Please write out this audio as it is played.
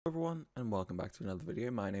Hello everyone, and welcome back to another video.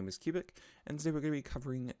 My name is Cubic, and today we're going to be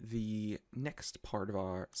covering the next part of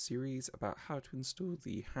our series about how to install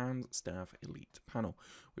the Hamz Staff Elite Panel,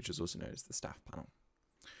 which is also known as the Staff Panel.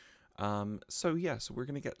 So we're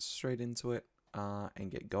going to get straight into it and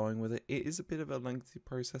get going with it. It is a bit of a lengthy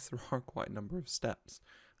process. There are quite a number of steps,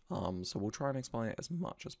 so we'll try and explain it as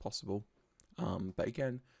much as possible. But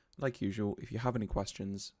again, like usual, if you have any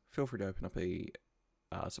questions, feel free to open up a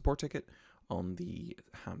support ticket on the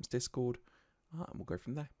Hamz Discord, and we'll go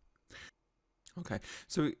from there. Okay,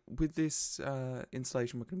 so with this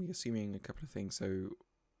installation, we're going to be assuming a couple of things. So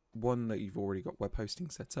one, that you've already got web hosting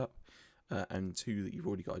set up, and two, that you've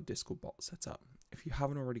already got a Discord bot set up. If you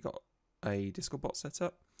haven't already got a Discord bot set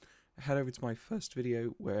up, head over to my first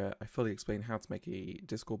video where I fully explain how to make a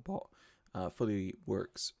Discord bot. Fully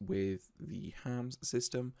works with the Hamz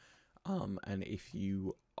system, and if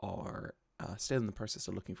you are still in the process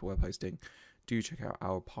of looking for web hosting, do check out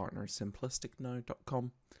our partner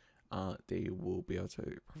simplisticnow.com. They will be able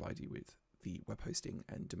to provide you with the web hosting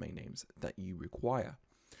and domain names that you require.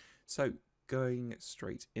 So going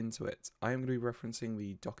straight into it, I am going to be referencing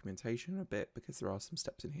the documentation a bit because there are some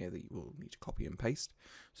steps in here that you will need to copy and paste.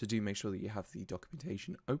 So do make sure that you have the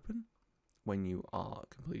documentation open when you are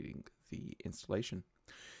completing the installation.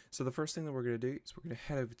 So the first thing that we're going to do is we're going to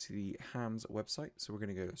head over to the Hamz website. So we're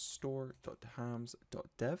going to go to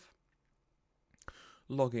store.hamz.dev,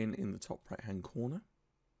 log in the top right hand corner,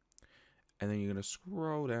 and then you're going to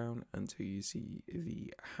scroll down until you see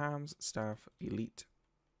the Hamz Staff Elite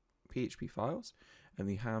PHP files and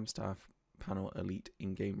the Hamz Staff Panel Elite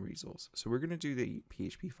in-game resource. So we're going to do the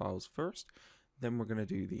PHP files first, then we're going to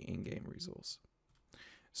do the in-game resource.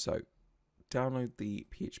 So download the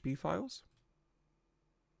PHP files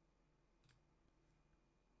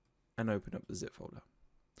and open up the zip folder.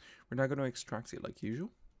 We're now going to extract it like usual.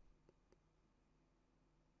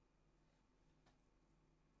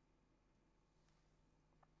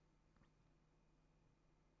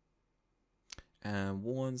 And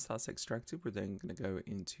once that's extracted, we're then going to go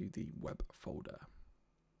into the web folder.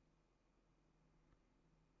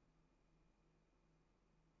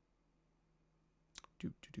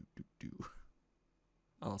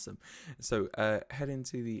 Awesome. So head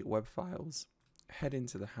into the web files, head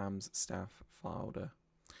into the Hamz Staff folder,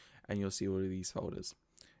 and you'll see all of these folders.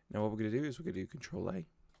 Now what we're going to do is we're going to do Control A,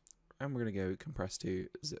 and we're going to go compress to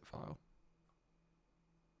zip file.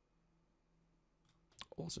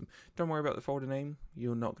 Awesome. Don't worry about the folder name,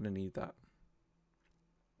 you're not going to need that.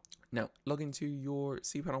 Now log into your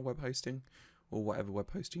cPanel web hosting or whatever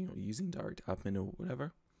web hosting you're using, direct admin or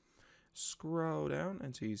whatever. Scroll down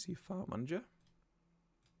until you see File Manager.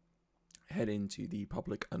 Head into the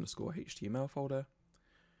public_HTML folder,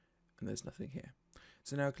 and there's nothing here.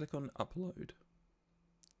 So now click on Upload.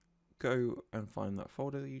 Go and find that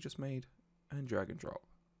folder that you just made and drag and drop.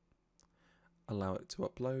 Allow it to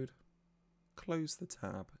upload. Close the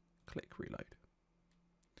tab, click Reload.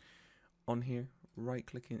 On here, right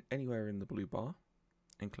click anywhere in the blue bar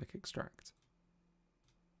and click Extract.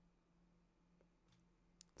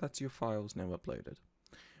 That's your files now uploaded.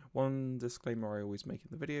 One disclaimer I always make in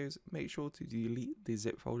the videos: make sure to delete the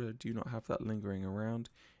zip folder. Do not have that lingering around.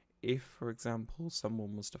 If, for example,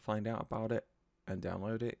 someone was to find out about it and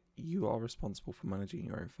download it, you are responsible for managing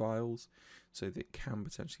your own files, so that can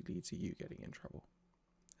potentially lead to you getting in trouble.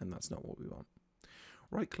 And that's not what we want.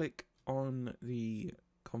 Right click on the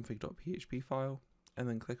config.php file and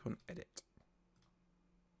then click on Edit.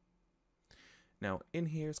 Now in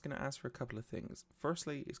here it's going to ask for a couple of things.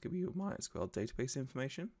 Firstly, it's going to be your MySQL database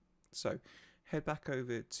information. So head back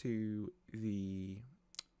over to the,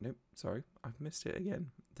 nope, sorry, I've missed it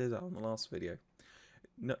again. Did that on the last video.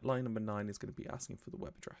 Line number 9 is going to be asking for the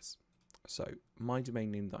web address. So my domain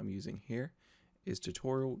name that I'm using here is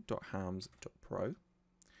tutorial.hamz.pro.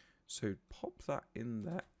 So pop that in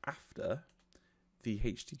there after the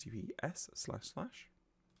https /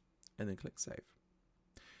 and then click Save.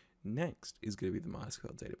 Next is going to be the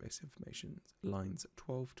MySQL database information, lines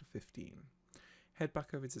 12 to 15. Head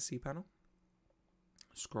back over to cPanel,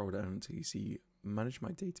 scroll down until you see Manage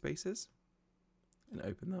My Databases, and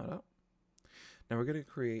open that up. Now we're going to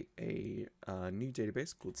create a new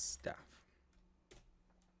database called Staff.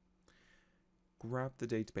 Grab the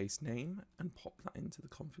database name and pop that into the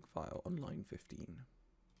config file on line 15.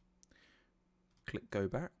 Click Go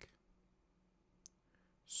Back.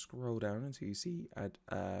 Scroll down until you see add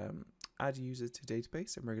user to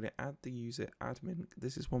database, and we're going to add the user admin.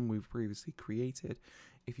 This is one we've previously created.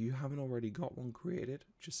 If you haven't already got one created,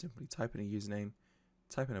 just simply type in a username,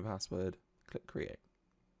 type in a password, click create.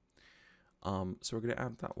 So we're going to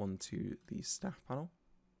add that one to the staff panel.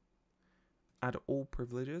 add all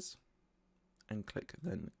privileges and click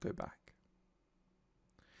then go back.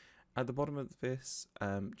 At the bottom of this,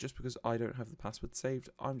 just because I don't have the password saved,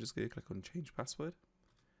 I'm just going to click on change password.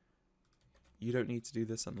 You don't need to do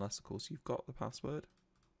this unless, of course, you've got the password.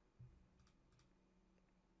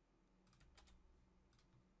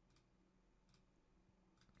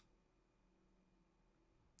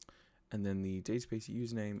 And then the database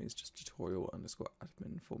username is just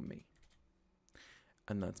tutorial_admin for me.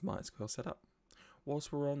 And that's MySQL setup.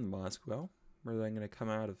 Whilst we're on MySQL, we're then going to come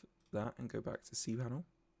out of that and go back to cPanel.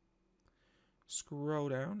 Scroll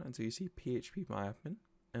down until you see phpMyAdmin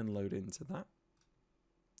and load into that.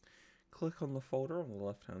 Click on the folder on the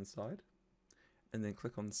left hand side and then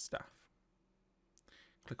click on staff.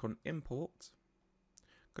 Click on import.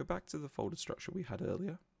 Go back to the folder structure we had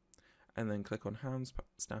earlier and then click on Hamz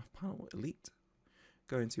Staff Panel Elite.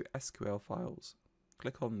 Go into SQL files.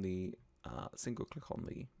 Click on the single click on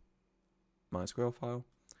the MySQL file,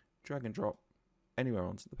 drag and drop anywhere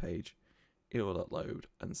onto the page. It will upload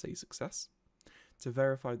and say success. To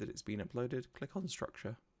verify that it's been uploaded, click on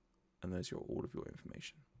structure and there's all of your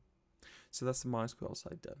information. So that's the MySQL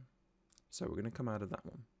side done. So we're going to come out of that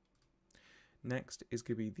one. Next is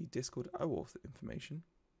going to be the Discord OAuth information.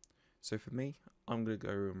 So for me, I'm going to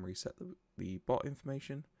go and reset the bot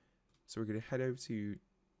information. So we're going to head over to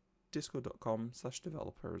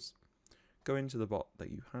discord.com/developers, go into the bot that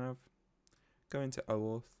you have, go into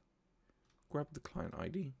OAuth, grab the client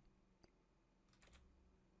ID,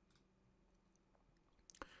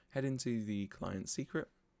 head into the client secret.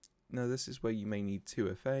 Now this is where you may need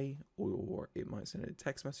 2FA, or it might send a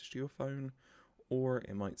text message to your phone, or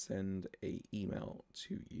it might send an email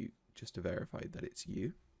to you just to verify that it's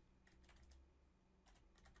you.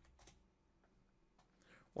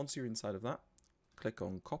 Once you're inside of that, click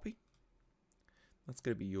on copy. That's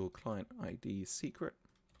going to be your client ID secret.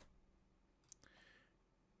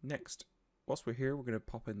 Next, whilst we're here, we're going to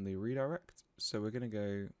pop in the redirect. So we're going to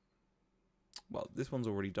go, well, this one's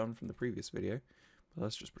already done from the previous video, but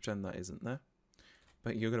let's just pretend that isn't there.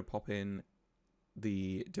 But you're going to pop in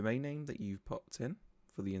the domain name that you've popped in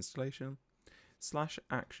for the installation,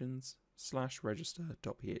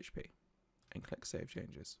 /actions/register.php, and click Save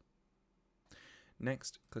Changes.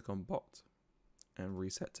 Next, click on Bot and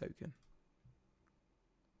Reset Token.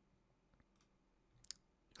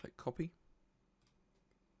 Click Copy,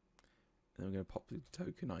 and we're going to pop the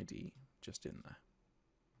token ID just in there.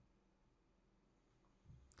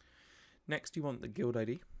 Next, you want the guild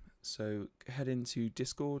ID. So head into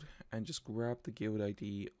Discord and just grab the guild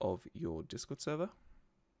ID of your Discord server.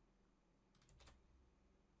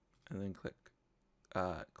 And then click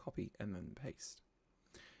copy and then paste.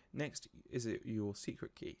 Next is your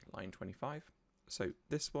secret key, line 25. So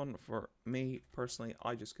this one for me personally,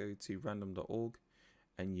 I just go to random.org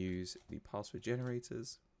and use the password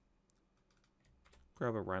generators.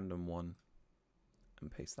 Grab a random one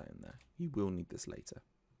and paste that in there. You will need this later.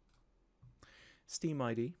 Steam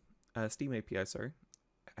API,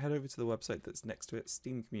 head over to the website that's next to it,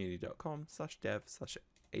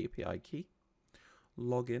 steamcommunity.com/dev/API key.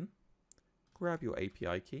 Log in, grab your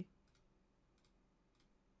API key,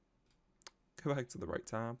 go back to the right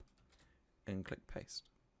tab and click paste.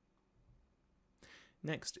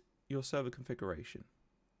 Next, your server configuration.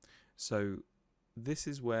 So this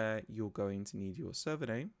is where you're going to need your server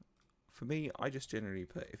name. For me, I just generally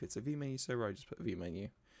put, if it's a vMenu server, I just put vMenu.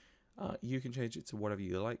 You can change it to whatever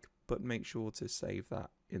you like, but make sure to save that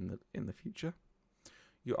in the future.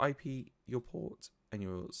 Your IP, your port, and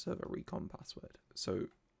your server recon password. So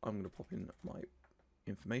I'm going to pop in my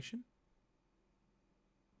information.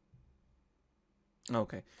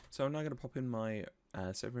 Okay, so I'm now going to pop in my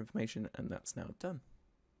server information, and that's now done.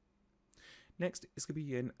 Next, it's going to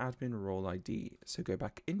be an admin role ID. So go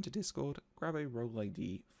back into Discord, grab a role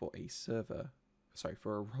ID for a server. Sorry,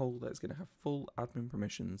 for a role that's going to have full admin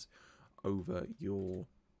permissions over your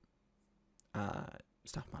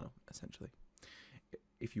staff panel, essentially.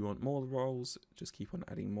 If you want more roles, just keep on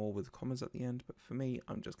adding more with commas at the end, but for me,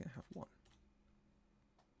 I'm just going to have one.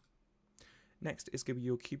 Next is going to be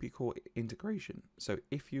your cPanel integration. So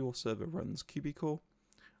if your server runs cPanel,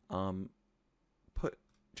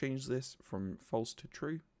 change this from false to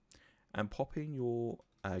true, and pop in your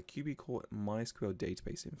cPanel MySQL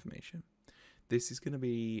database information. This is going to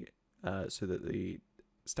be so that the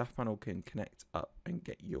staff panel can connect up and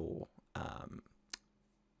get your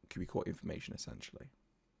cPanel information, essentially.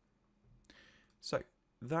 So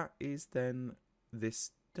that is then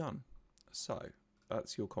this done. So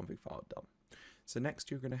that's your config file done. So next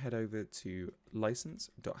you're going to head over to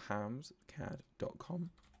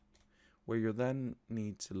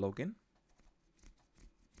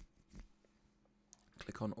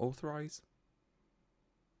Click on Authorize.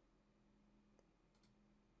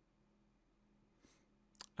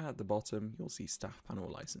 At the bottom, you'll see Staff Panel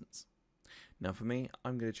License. Now for me,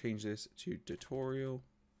 I'm going to change this to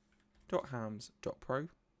tutorial.hamz.pro.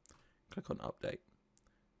 Click on Update.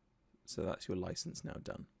 So that's your license now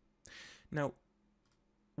done. Now,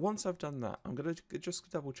 once I've done that, I'm going to just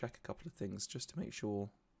double check a couple of things just to make sure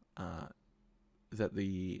that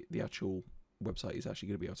the actual website is actually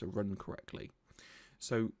going to be able to run correctly.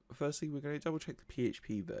 So firstly, we're going to double check the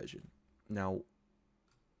PHP version. Now,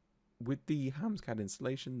 with the HamzCAD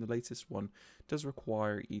installation, the latest one does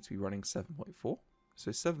require you to be running 7.4. So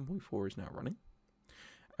 7.4 is now running.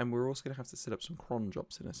 And we're also going to have to set up some cron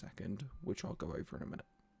jobs in a second, which I'll go over in a minute.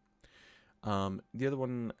 The other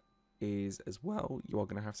one is as well, you are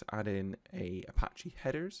going to have to add in a Apache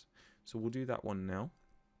headers. So we'll do that one now.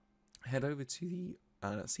 Head over to the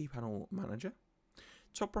cPanel manager.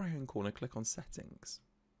 Top right hand corner, click on settings.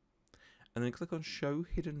 And then click on show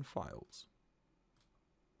hidden files.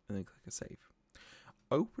 And then click a save.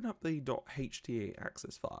 Open up the .hta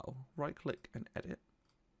access file, right click and edit.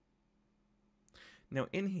 Now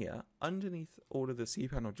in here, underneath all of the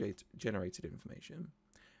cPanel generated information,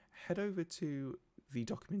 head over to the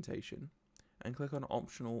documentation and click on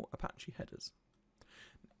optional Apache headers.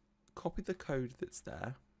 Copy the code that's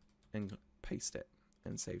there and paste it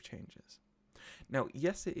and save changes. Now,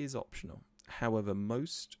 yes, it is optional. However,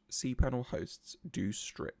 most cPanel hosts do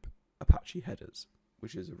strip Apache headers,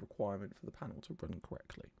 which is a requirement for the panel to run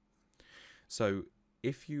correctly. So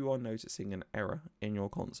if you are noticing an error in your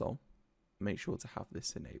console, make sure to have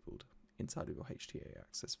this enabled inside of your HTA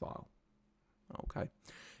access file. Okay.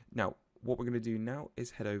 Now, what we're going to do now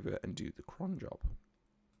is head over and do the cron job.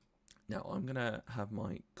 Now, I'm going to have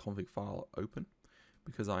my config file open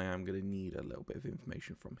because I am going to need a little bit of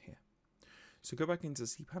information from here. So go back into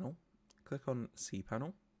cPanel, click on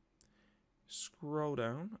cPanel, scroll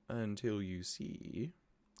down until you see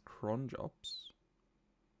cron jobs.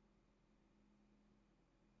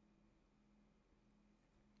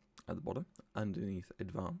 At the bottom, underneath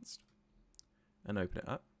advanced, and open it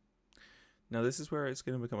up. Now this is where it's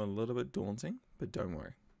going to become a little bit daunting, but don't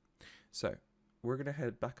worry. So we're going to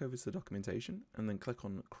head back over to the documentation and then click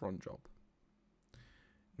on cron job.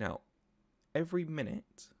 Now, every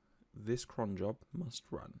minute, this cron job must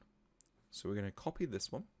run. So we're going to copy this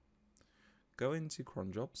one, go into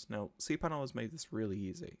cron jobs. Now, cPanel has made this really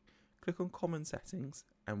easy. Click on common settings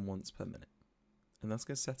and once per minute. And that's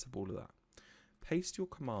going to set up all of that. Paste your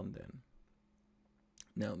command in.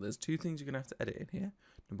 Now, there's two things you're going to have to edit in here.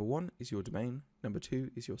 Number one is your domain. Number two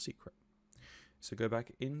is your secret. So go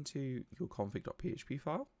back into your config.php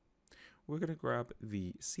file. We're going to grab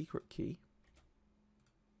the secret key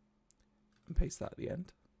and paste that at the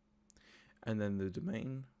end. And then the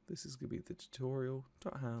domain, this is going to be the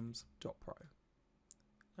tutorial.hamz.pro,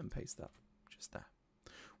 and paste that just there.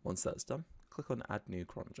 Once that's done, click on add new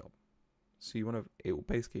cron job. So you want to, it will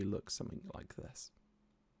basically look something like this.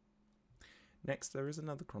 Next, there is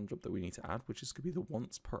another cron job that we need to add, which is going to be the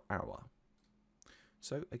once per hour.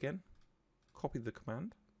 So again, copy the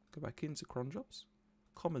command, go back into cron jobs,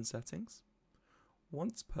 common settings,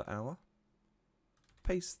 once per hour,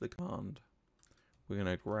 paste the command. We're going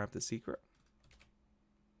to grab the secret,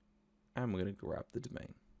 and we're going to grab the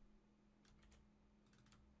domain.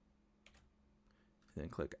 And then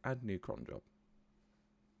click add new cron job.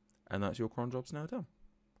 And that's your cron jobs now done.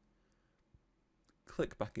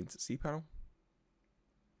 Click back into cPanel.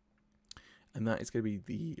 And that is going to be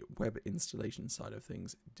the web installation side of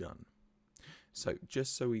things done. So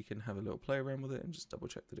just so we can have a little play around with it and just double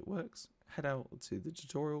check that it works, head out to the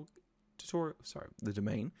the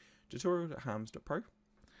domain, tutorial.hamz.pro,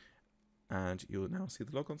 and you'll now see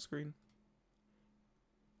the logon screen.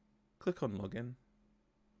 Click on login,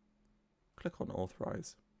 click on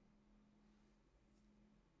authorize,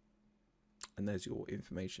 and there's your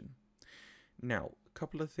information. Now, a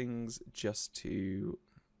couple of things just to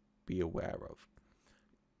be aware of.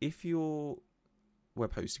 If your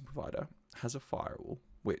web hosting provider has a firewall,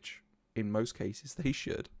 which in most cases they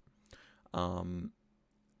should,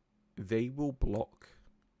 they will block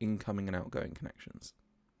incoming and outgoing connections.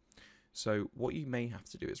 So what you may have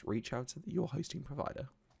to do is reach out to your hosting provider,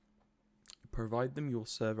 provide them your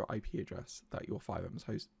server IP address that your FiveM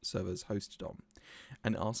server is hosted on,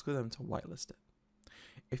 and ask for them to whitelist it.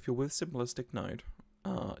 If you're with Simplistic Node,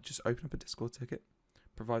 just open up a Discord ticket,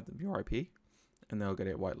 provide them your IP, and they'll get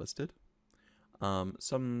it whitelisted.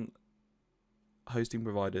 Some hosting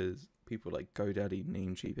providers, people like GoDaddy,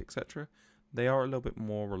 Namecheap, etc., they are a little bit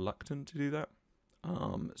more reluctant to do that.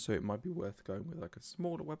 So it might be worth going with like a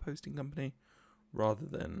smaller web hosting company rather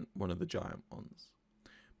than one of the giant ones.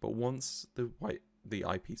 But once the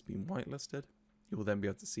IP's been whitelisted, you will then be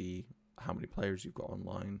able to see how many players you've got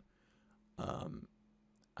online,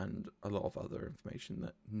 and a lot of other information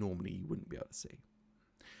that normally you wouldn't be able to see.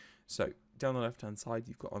 So down the left hand side,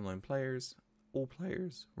 you've got online players, all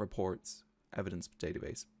players, reports, evidence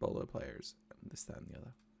database, bolo players, and this, that, and the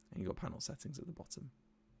other. And you've got panel settings at the bottom.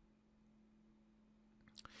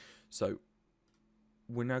 So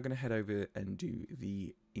we're now going to head over and do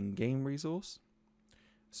the in-game resource.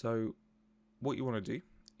 So what you want to do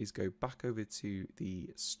is go back over to the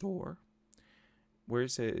store where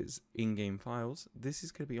it says in-game files. This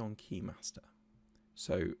is going to be on Keymaster.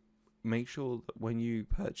 So make sure that when you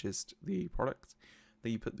purchased the product that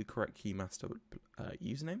you put the correct Keymaster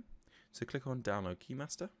username. So click on download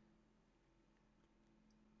Keymaster.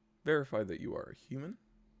 Verify that you are a human.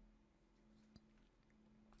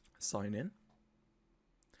 Sign in.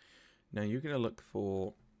 Now you're going to look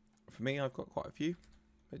for me, I've got quite a few.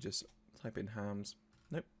 I just type in Hamz,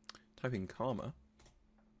 type in Karma,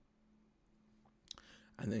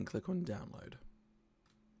 and then click on download.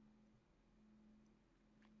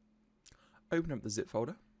 Open up the zip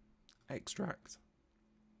folder, extract.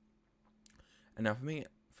 And now for me,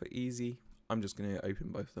 for easy, I'm just going to open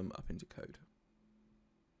both of them up into code.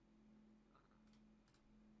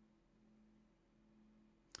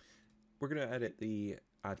 We're going to edit the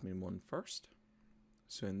admin one first.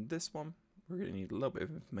 So in this one, we're going to need a little bit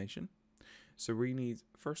of information. So we need,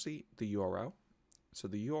 firstly, the URL. So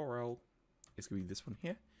the URL is going to be this one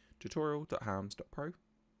here, tutorial.hamz.pro.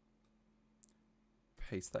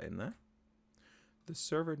 Paste that in there. The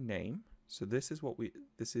server name. So this is going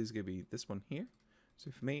to be this one here.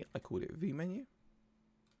 So for me, I called it vMenu.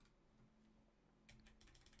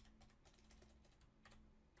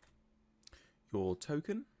 Your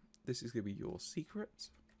token. This is going to be your secret.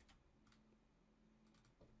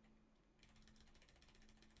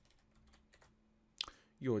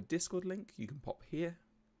 Your Discord link you can pop here.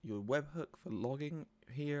 Your webhook for logging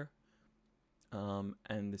here.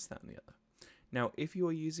 And this, that, and the other. Now, if you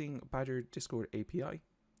are using Badger Discord API,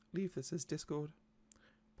 leave this as Discord.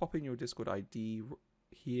 Pop in your Discord ID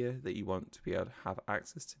here that you want to be able to have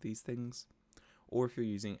access to these things. Or if you're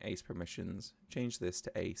using ACE permissions, change this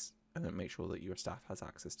to ACE and then make sure that your staff has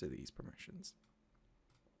access to these permissions.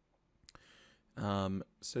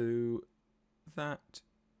 So that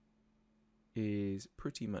is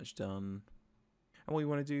pretty much done. And what you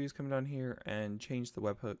want to do is come down here and change the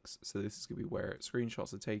webhooks. So this is going to be where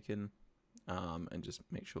screenshots are taken, and just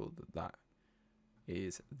make sure that that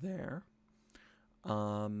is there.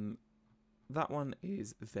 That one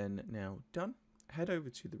is then now done. Head over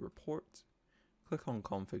to the report, click on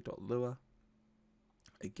config.lua.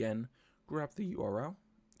 Again, grab the URL.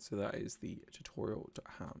 So that is the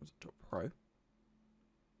tutorial.hamz.pro.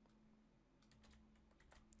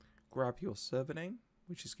 Grab your server name,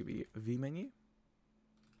 which is going to be vMenu.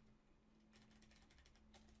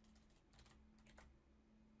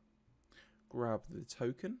 Grab the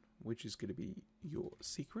token, which is going to be your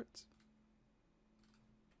secret.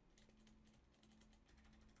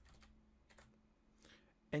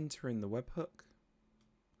 Enter in the webhook.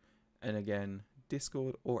 And again,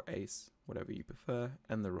 Discord or ACE, whatever you prefer,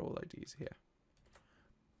 and the role IDs here.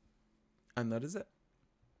 And that is it.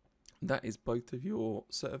 That is both of your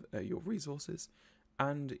resources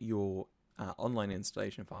and your online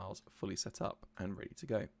installation files fully set up and ready to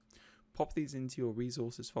go. Pop these into your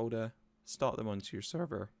resources folder, start them onto your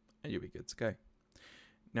server, and you'll be good to go.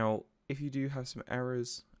 Now, if you do have some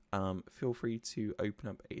errors, feel free to open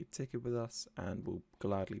up a ticket with us and we'll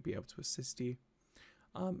gladly be able to assist you.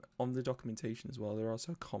 On the documentation as well, there are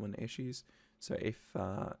also common issues. So if,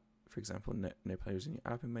 for example, no players in your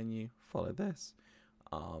admin menu, follow this,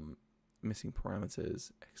 missing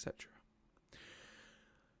parameters, etc.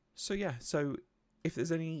 So yeah, so if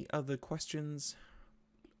there's any other questions,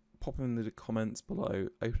 pop them in the comments below,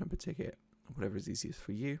 open up a ticket, whatever is easiest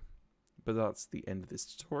for you. But that's the end of this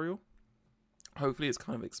tutorial. Hopefully it's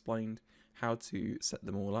kind of explained how to set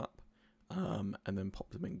them all up, and then pop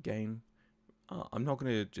them in game. I'm not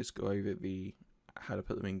going to just go over how to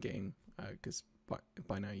put them in game, because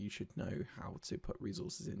by now you should know how to put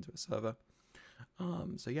resources into a server.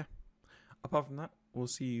 So yeah, apart from that, we'll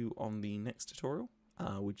see you on the next tutorial,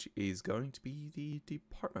 which is going to be the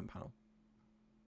department panel.